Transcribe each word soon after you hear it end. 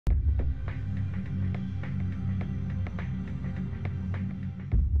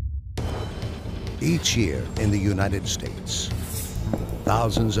Each year in the United States,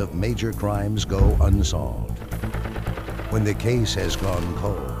 thousands of major crimes go unsolved. When the case has gone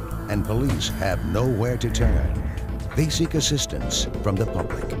cold and police have nowhere to turn, they seek assistance from the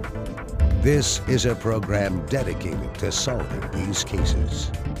public. This is a program dedicated to solving these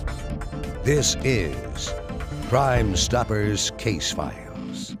cases. This is Crime Stoppers Case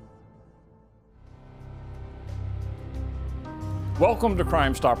Files. Welcome to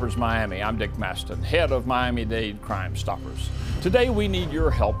Crime Stoppers Miami. I'm Dick Masten, head of Miami-Dade Crime Stoppers. Today we need your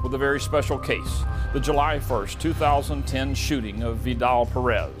help with a very special case, the July 1st, 2010 shooting of Vidal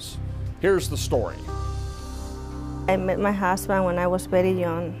Perez. Here's the story. I met my husband when I was very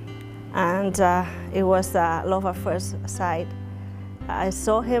young, and it was love at first sight. I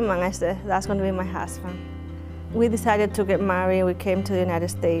saw him and I said, that's going to be my husband. We decided to get married. We came to the United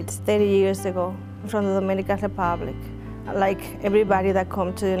States 30 years ago from the Dominican Republic. Like everybody that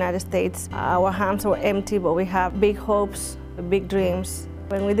comes to the United States, our hands were empty, but we have big hopes, big dreams.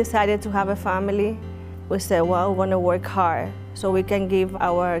 When we decided to have a family, we said, well, we're going to work hard so we can give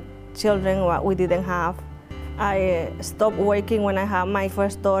our children what we didn't have. I stopped working when I had my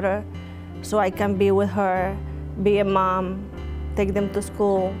first daughter so I can be with her, be a mom, take them to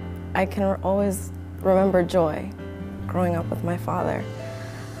school. I can always remember joy growing up with my father.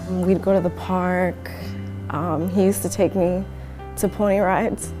 We'd go to the park. He used to take me to pony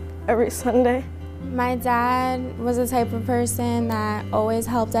rides every Sunday. My dad was the type of person that always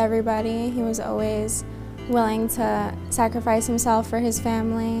helped everybody. He was always willing to sacrifice himself for his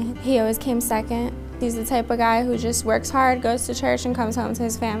family. He always came second. He's the type of guy who just works hard, goes to church, and comes home to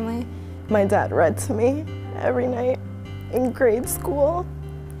his family. My dad read to me every night in grade school.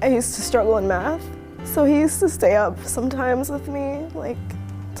 I used to struggle in math, so he used to stay up sometimes with me, like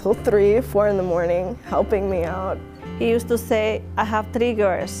till 3, 4 in the morning, helping me out. He used to say, I have 3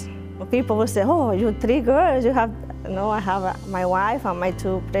 girls. People would say, oh, you have 3 girls? You have, no, I have my wife and my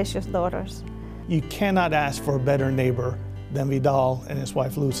 2 precious daughters. You cannot ask for a better neighbor than Vidal and his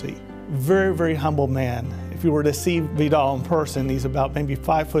wife Lucy. Very, very humble man. If you were to see Vidal in person, he's about maybe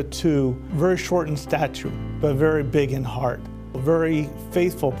 5'2", very short in stature, but very big in heart. A very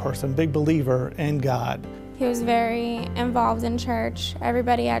faithful person, big believer in God. He was very involved in church.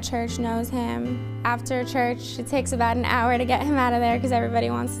 Everybody at church knows him. After church, it takes about an hour to get him out of there because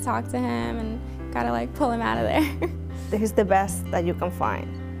everybody wants to talk to him and gotta like pull him out of there. He's the best that you can find.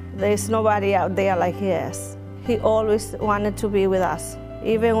 There's nobody out there like he is. He always wanted to be with us.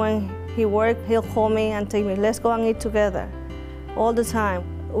 Even when he worked, he'll call me and take me, let's go and eat together, all the time.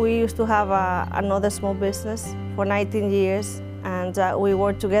 We used to have another small business for 19 years, and we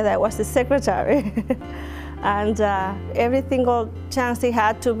worked together. I was the secretary. And every single chance he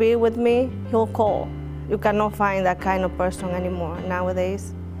had to be with me, he'll call. You cannot find that kind of person anymore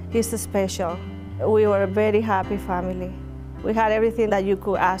nowadays. He's special. We were a very happy family. We had everything that you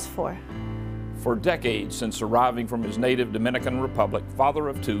could ask for. For decades since arriving from his native Dominican Republic, father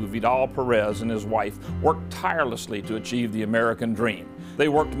of 2, Vidal Perez and his wife worked tirelessly to achieve the American dream. They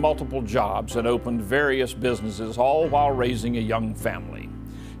worked multiple jobs and opened various businesses, all while raising a young family.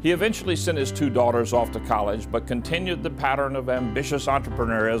 He eventually sent his 2 daughters off to college, but continued the pattern of ambitious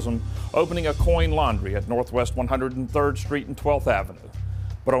entrepreneurism, opening a coin laundry at Northwest 103rd Street and 12th Avenue.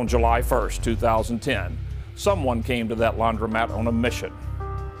 But on July 1st, 2010, someone came to that laundromat on a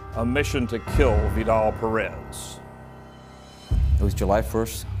mission to kill Vidal Perez. It was July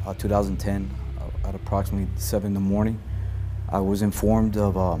 1st, 2010, at approximately 7 in the morning. I was informed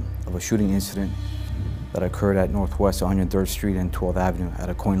of a shooting incident that occurred at Northwest 103rd Street and 12th Avenue at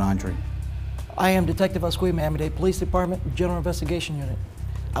a coin laundry. I am Detective Osqui, Miami-Dade Police Department, General Investigation Unit.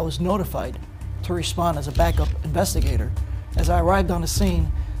 I was notified to respond as a backup investigator. As I arrived on the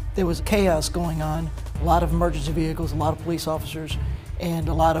scene, there was chaos going on, a lot of emergency vehicles, a lot of police officers, and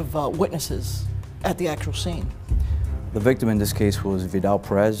a lot of witnesses at the actual scene. The victim in this case was Vidal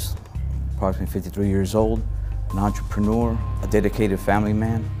Perez, approximately 53 years old, an entrepreneur, a dedicated family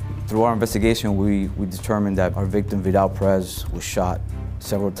man. Through our investigation, we determined that our victim, Vidal Perez, was shot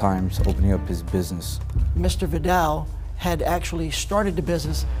several times opening up his business. Mr. Vidal had actually started the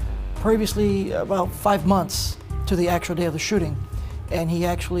business previously about 5 months to the actual day of the shooting, and he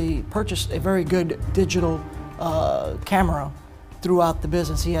actually purchased a very good digital camera throughout the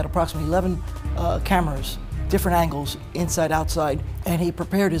business. He had approximately 11 cameras, different angles, inside, outside, and he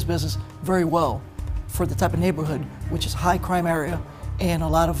prepared his business very well for the type of neighborhood, which is a high crime area, and a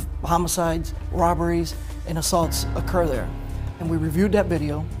lot of homicides, robberies, and assaults occur there. And we reviewed that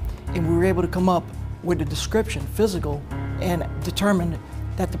video, and we were able to come up with a description, physical, and determined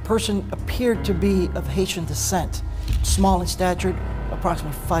that the person appeared to be of Haitian descent, small in stature,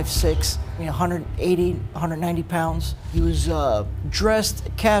 approximately 5'6", approximately 180, 190 pounds. He was dressed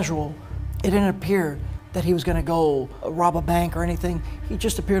casual. It didn't appear that he was going to go rob a bank or anything. He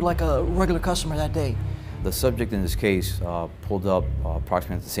just appeared like a regular customer that day. The subject in this case pulled up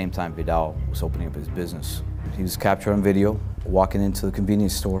approximately at the same time Vidal was opening up his business. He was captured on video, walking into the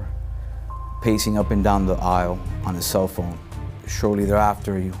convenience store, pacing up and down the aisle on his cell phone. Shortly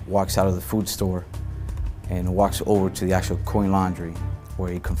thereafter, he walks out of the food store and walks over to the actual coin laundry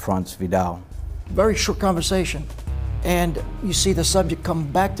where he confronts Vidal. Very short conversation, and you see the subject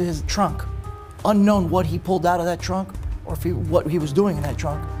come back to his trunk. Unknown what he pulled out of that trunk or what he was doing in that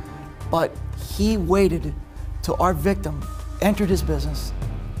trunk, but he waited till our victim entered his business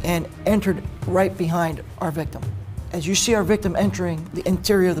and entered right behind our victim. As you see our victim entering the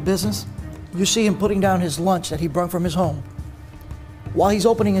interior of the business, you see him putting down his lunch that he brought from his home. While he's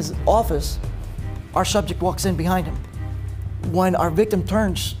opening his office, our subject walks in behind him. When our victim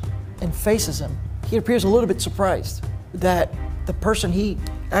turns and faces him, he appears a little bit surprised that the person he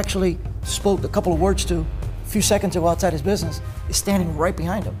actually spoke a couple of words to a few seconds ago outside his business is standing right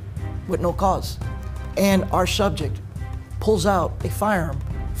behind him with no cause. And our subject pulls out a firearm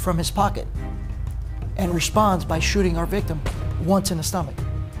from his pocket and responds by shooting our victim once in the stomach.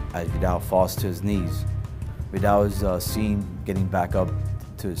 As Vidal falls to his knees, Vidal is seen getting back up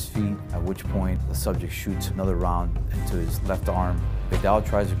to his feet, at which point the subject shoots another round into his left arm. Vidal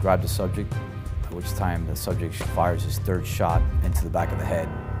tries to grab the subject, at which time the subject fires his third shot into the back of the head.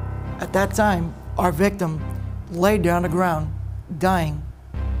 At that time, our victim laid down on the ground, dying.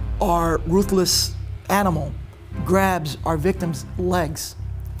 Our ruthless animal grabs our victim's legs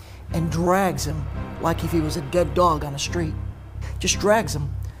and drags him like if he was a dead dog on the street. Just drags him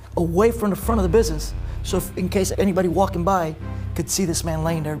away from the front of the business, so in case anybody walking by could see this man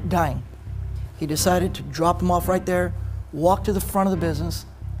laying there dying. He decided to drop him off right there, walk to the front of the business,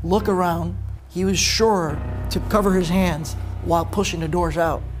 look around. He was sure to cover his hands while pushing the doors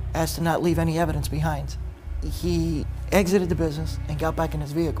out as to not leave any evidence behind. He exited the business and got back in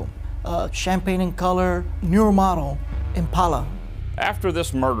his vehicle. Champagne in color, newer model Impala. After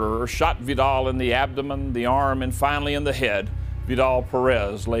this murderer shot Vidal in the abdomen, the arm, and finally in the head, Vidal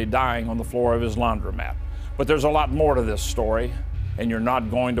Perez lay dying on the floor of his laundromat. But there's a lot more to this story, and you're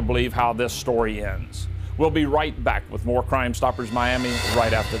not going to believe how this story ends. We'll be right back with more Crime Stoppers Miami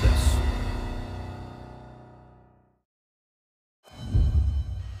right after this.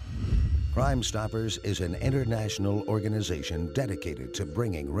 Crime Stoppers is an international organization dedicated to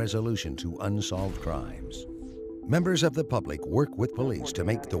bringing resolution to unsolved crimes. Members of the public work with police to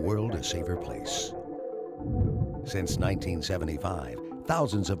make the world a safer place. Since 1975,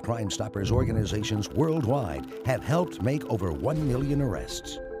 thousands of Crime Stoppers organizations worldwide have helped make over 1 million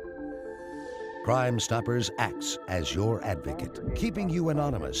arrests. Crime Stoppers acts as your advocate, keeping you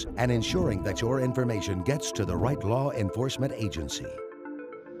anonymous and ensuring that your information gets to the right law enforcement agency.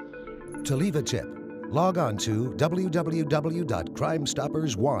 To leave a tip, log on to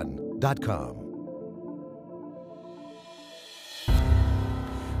www.crimestoppers1.com.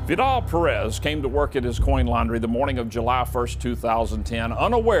 Vidal Perez came to work at his coin laundry the morning of July 1st, 2010,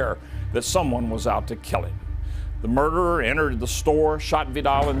 unaware that someone was out to kill him. The murderer entered the store, shot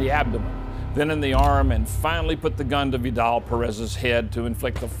Vidal in the abdomen, then in the arm, and finally put the gun to Vidal Perez's head to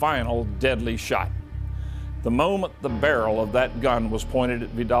inflict the final deadly shot. The moment the barrel of that gun was pointed at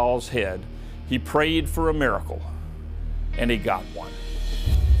Vidal's head, he prayed for a miracle, and he got one.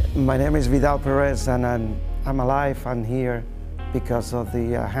 My name is Vidal Perez, and I'm alive. I'm here because of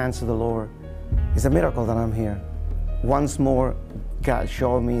the hands of the Lord. It's a miracle that I'm here. Once more, God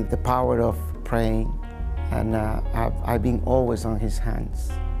showed me the power of praying, and I've been always on His hands.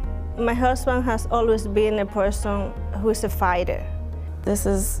 My husband has always been a person who is a fighter. This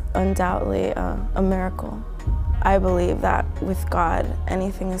is undoubtedly a miracle. I believe that with God,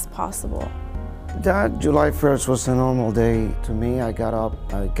 anything is possible. That July 1st was a normal day to me. I got up,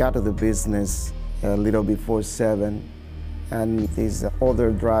 I got to the business a little before 7, and this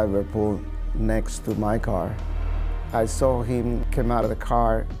other driver pulled next to my car. I saw him come out of the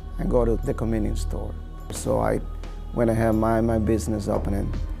car and go to the convenience store. So I went ahead, mind my business,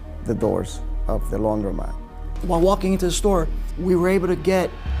 opening the doors of the laundromat. While walking into the store, we were able to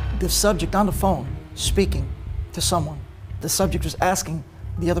get the subject on the phone speaking to someone. The subject was asking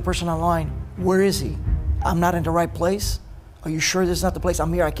the other person online, where is he? I'm not in the right place. Are you sure this is not the place?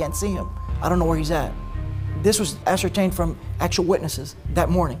 I'm here, I can't see him. I don't know where he's at. This was ascertained from actual witnesses that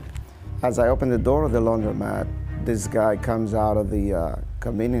morning. As I opened the door of the laundromat, this guy comes out of the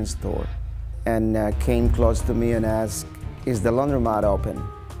convenience store and came close to me and asked, is the laundromat open?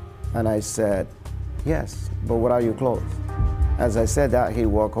 And I said, yes, but why are you closed? As I said that, he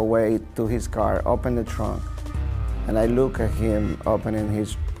walked away to his car, opened the trunk, and I look at him opening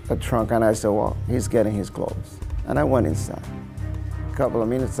his trunk, and I said, well, he's getting his clothes. And I went inside. A couple of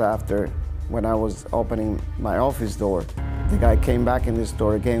minutes after, when I was opening my office door, the guy came back in the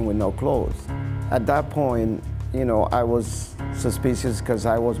store again with no clothes. At that point, you know, I was suspicious because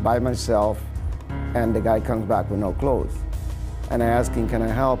I was by myself, and the guy comes back with no clothes. And I asked him, can I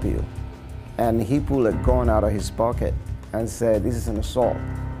help you? And he pulled a gun out of his pocket and said, this is an assault.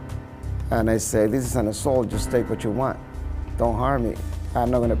 And I said, this is an assault, just take what you want. Don't harm me.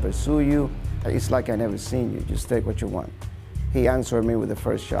 I'm not gonna pursue you. It's like I never seen you, just take what you want. He answered me with the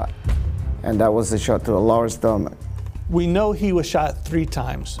first shot, and that was the shot to the lower stomach. We know he was shot 3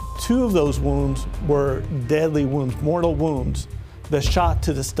 times. 2 of those wounds were deadly wounds, mortal wounds. The shot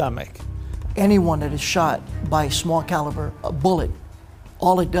to the stomach. Anyone that is shot by a small caliber, a bullet,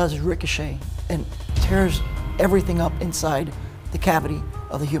 all it does is ricochet and tears everything up inside the cavity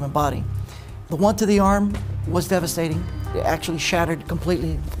of the human body. The one to the arm was devastating. It actually shattered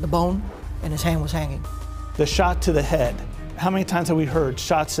completely the bone, and his hand was hanging. The shot to the head. How many times have we heard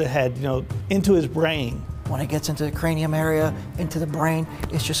shots to the head, you know, into his brain? When it gets into the cranium area, into the brain,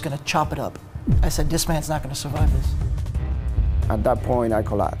 it's just gonna chop it up. I said, this man's not gonna survive this. At that point, I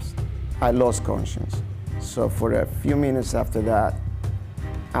collapsed. I lost conscience. So for a few minutes after that,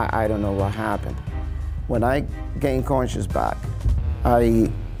 I don't know what happened. When I gained conscience back,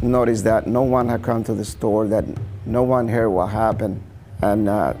 I noticed that no one had come to the store, that no one heard what happened. And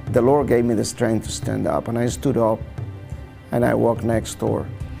the Lord gave me the strength to stand up. And I stood up and I walked next door.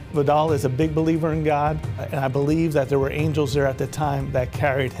 Vidal is a big believer in God, and I believe that there were angels there at the time that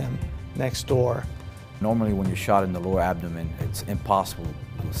carried him next door. Normally when you're shot in the lower abdomen, it's impossible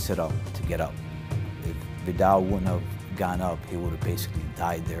to sit up, to get up. If Vidal wouldn't have gone up, he would have basically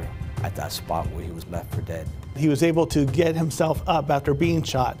died there at that spot where he was left for dead. He was able to get himself up after being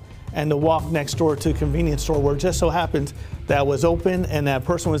shot and to walk next door to a convenience store where it just so happens that was open and that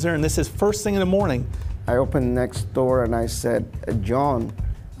person was there, and this is first thing in the morning. I opened next door and I said, John,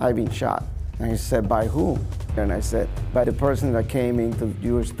 I've been shot. And he said, by who? And I said, by the person that came into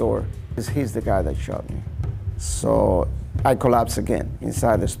your store. He's the guy that shot me. So I collapsed again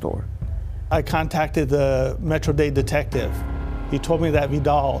inside the store. I contacted the Metro Dade detective. He told me that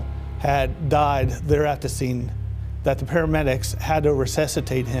Vidal had died there at the scene, that the paramedics had to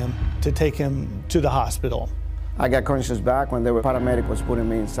resuscitate him to take him to the hospital. I got conscious back when the paramedic was putting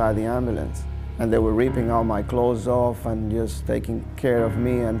me inside the ambulance, and they were ripping all my clothes off and just taking care of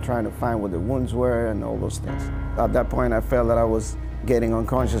me and trying to find where the wounds were and all those things. At that point, I felt that I was getting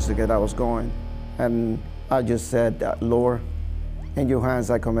unconscious again. I was going. And I just said, Lord, in your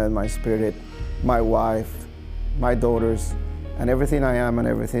hands I commend my spirit, my wife, my daughters, and everything I am and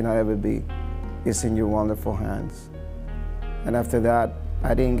everything I ever be is in your wonderful hands. And after that,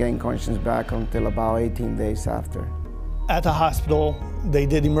 I didn't gain conscience back until about 18 days after. At the hospital, they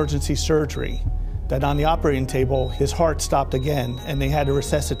did emergency surgery. That on the operating table, his heart stopped again, and they had to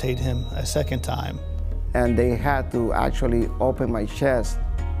resuscitate him a second time. And they had to actually open my chest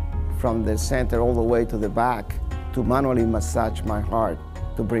from the center all the way to the back to manually massage my heart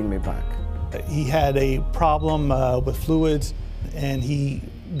to bring me back. He had a problem with fluids, and he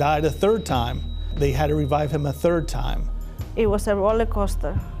died a 3rd time. They had to revive him a 3rd time. It was a roller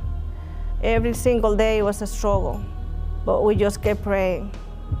coaster. Every single day was a struggle, but we just kept praying.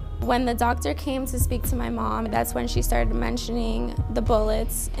 When the doctor came to speak to my mom, that's when she started mentioning the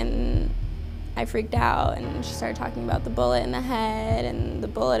bullets, and I freaked out, and she started talking about the bullet in the head and the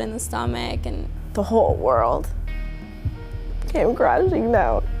bullet in the stomach, and the whole world came crashing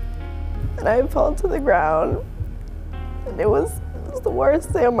down, and I fell to the ground, and it was the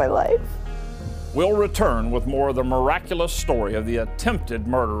worst day of my life. We'll return with more of the miraculous story of the attempted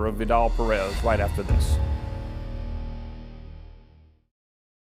murder of Vidal Perez right after this.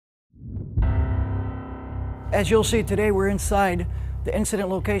 As you'll see today, we're inside the incident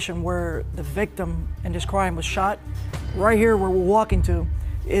location where the victim in this crime was shot. Right here where we're walking to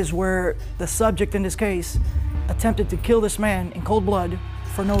is where the subject in this case attempted to kill this man in cold blood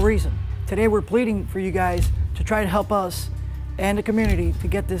for no reason. Today we're pleading for you guys to try to help us and the community to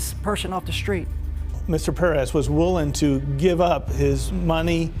get this person off the street. Mr. Perez was willing to give up his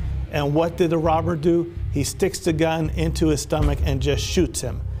money, and what did the robber do? He sticks the gun into his stomach and just shoots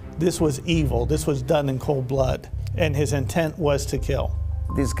him. This was evil. This was done in cold blood, and his intent was to kill.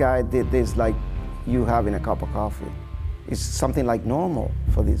 This guy did this like you having a cup of coffee. It's something like normal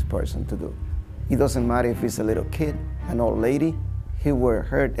for this person to do. It doesn't matter if it's a little kid, an old lady, he would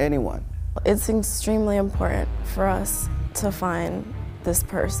hurt anyone. It's extremely important for us to find this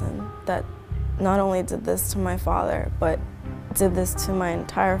person that not only did this to my father, but did this to my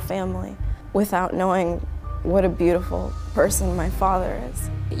entire family without knowing what a beautiful person my father is.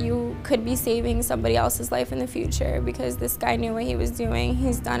 You could be saving somebody else's life in the future because this guy knew what he was doing.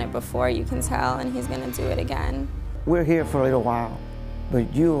 He's done it before, you can tell, and he's gonna do it again. We're here for a little while,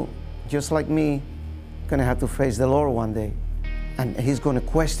 but you, just like me, gonna have to face the Lord one day. And he's gonna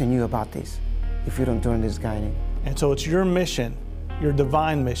question you about this if you don't turn this guy in. And so it's your mission, your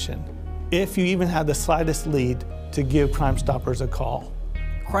divine mission, if you even have the slightest lead, to give Crime Stoppers a call.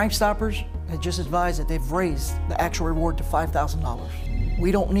 Crime Stoppers has just advised that they've raised the actual reward to $5,000.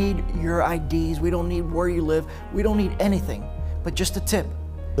 We don't need your IDs, we don't need where you live, we don't need anything, but just a tip.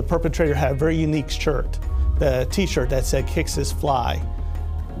 The perpetrator had a very unique shirt, the t-shirt that said "Kicks His Fly."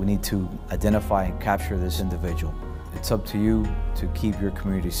 We need to identify and capture this individual. It's up to you to keep your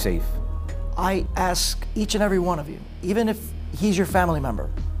community safe. I ask each and every one of you, even if he's your family member,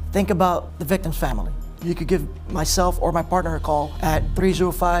 think about the victim's family. You could give myself or my partner a call at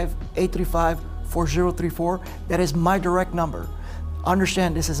 305-835-4034. That is my direct number.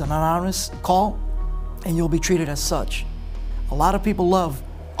 Understand this is an anonymous call and you'll be treated as such. A lot of people love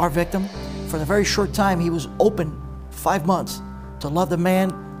our victim. For the very short time he was open, 5 months, to love the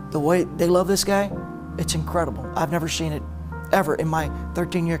man the way they love this guy, it's incredible. I've never seen it ever in my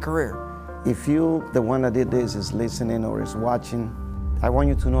 13-year career. If you, the one that did this, is listening or is watching, I want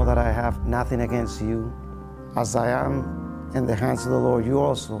you to know that I have nothing against you. As I am in the hands of the Lord, you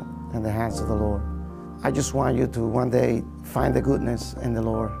also in the hands of the Lord. I just want you to one day find the goodness in the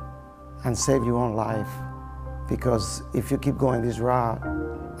Lord and save your own life. Because if you keep going this route,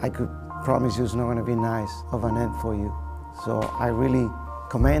 I could promise you it's not going to be nice of an end for you. So I really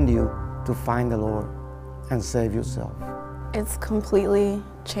commend you to find the Lord and save yourself. It's completely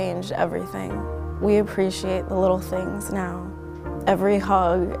changed everything. We appreciate the little things now. Every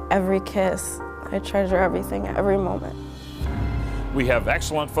hug, every kiss, I treasure everything, every moment. We have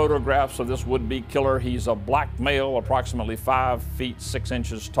excellent photographs of this would-be killer. He's a black male, approximately 5 feet 6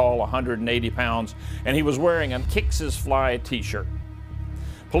 inches tall, 180 pounds, and he was wearing a Kicks His Fly t-shirt.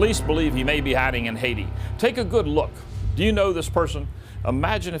 Police believe he may be hiding in Haiti. Take a good look. Do you know this person?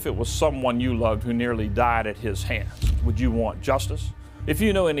 Imagine if it was someone you loved who nearly died at his hands. Would you want justice? If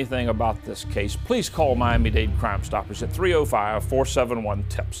you know anything about this case, please call Miami-Dade Crime Stoppers at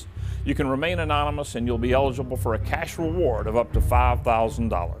 305-471-TIPS. You can remain anonymous and you'll be eligible for a cash reward of up to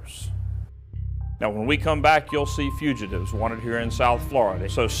 $5,000. Now, when we come back, you'll see fugitives wanted here in South Florida,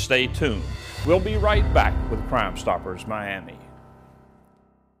 so stay tuned. We'll be right back with Crime Stoppers Miami.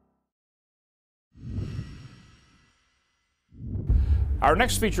 Our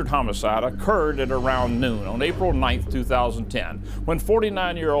next featured homicide occurred at around noon on April 9, 2010, when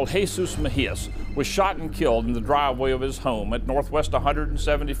 49-year-old Jesus Mejias was shot and killed in the driveway of his home at Northwest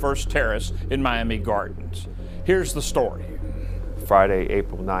 171st Terrace in Miami Gardens. Here's the story. Friday,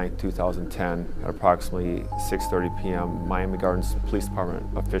 April 9, 2010, at approximately 6:30 p.m., Miami Gardens Police Department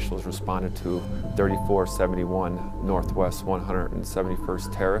officials responded to 3471 Northwest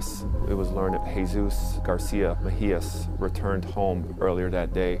 171st Terrace. It was learned that Jesus Garcia Mejias returned home earlier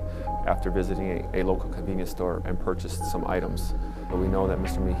that day after visiting a local convenience store and purchased some items. But we know that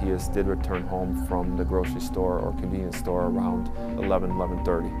Mr. Mejias did return home from the grocery store or convenience store around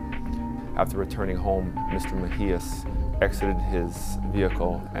 11:30. After returning home, Mr. Mejias exited his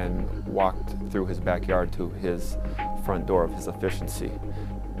vehicle and walked through his backyard to his front door of his efficiency.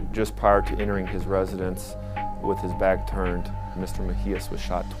 Just prior to entering his residence with his back turned, Mr. Mejias was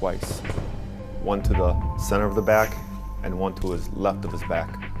shot twice. One to the center of the back and one to his left of his back.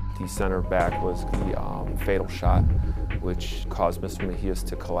 The center back was the fatal shot, which caused Mr. Mejias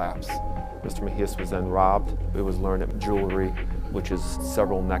to collapse. Mr. Mejias was then robbed. It was learned that jewelry, which is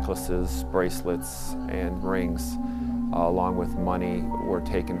several necklaces, bracelets, and rings, along with money, were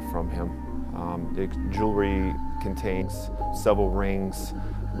taken from him. The jewelry contains several rings,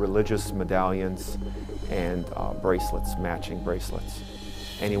 religious medallions, and bracelets, matching bracelets.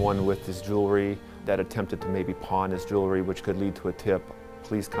 Anyone with this jewelry that attempted to maybe pawn his jewelry, which could lead to a tip,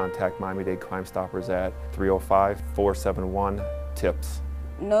 please contact Miami-Dade Crime Stoppers at 305-471-TIPS.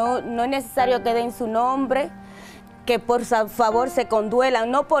 No es necesario que den su nombre, que por favor se conduelan,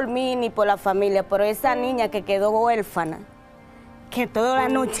 no por mí ni por la familia, pero esa niña que quedó huérfana, que toda la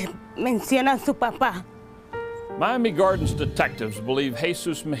noche menciona a su papá. Miami Gardens detectives believe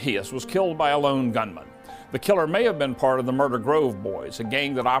Jesus Mejias was killed by a lone gunman. The killer may have been part of the Murder Grove Boys, a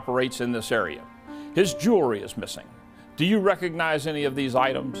gang that operates in this area. His jewelry is missing. Do you recognize any of these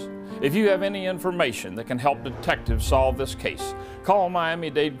items? If you have any information that can help detectives solve this case, call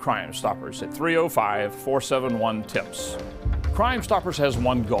Miami-Dade Crime Stoppers at 305-471-TIPS. Crime Stoppers has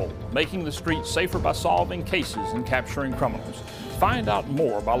one goal: making the streets safer by solving cases and capturing criminals. Find out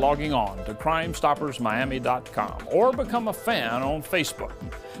more by logging on to crimestoppersmiami.com or become a fan on Facebook.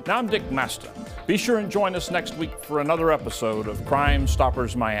 Now, I'm Dick Masten. Be sure and join us next week for another episode of Crime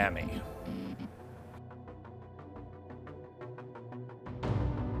Stoppers Miami.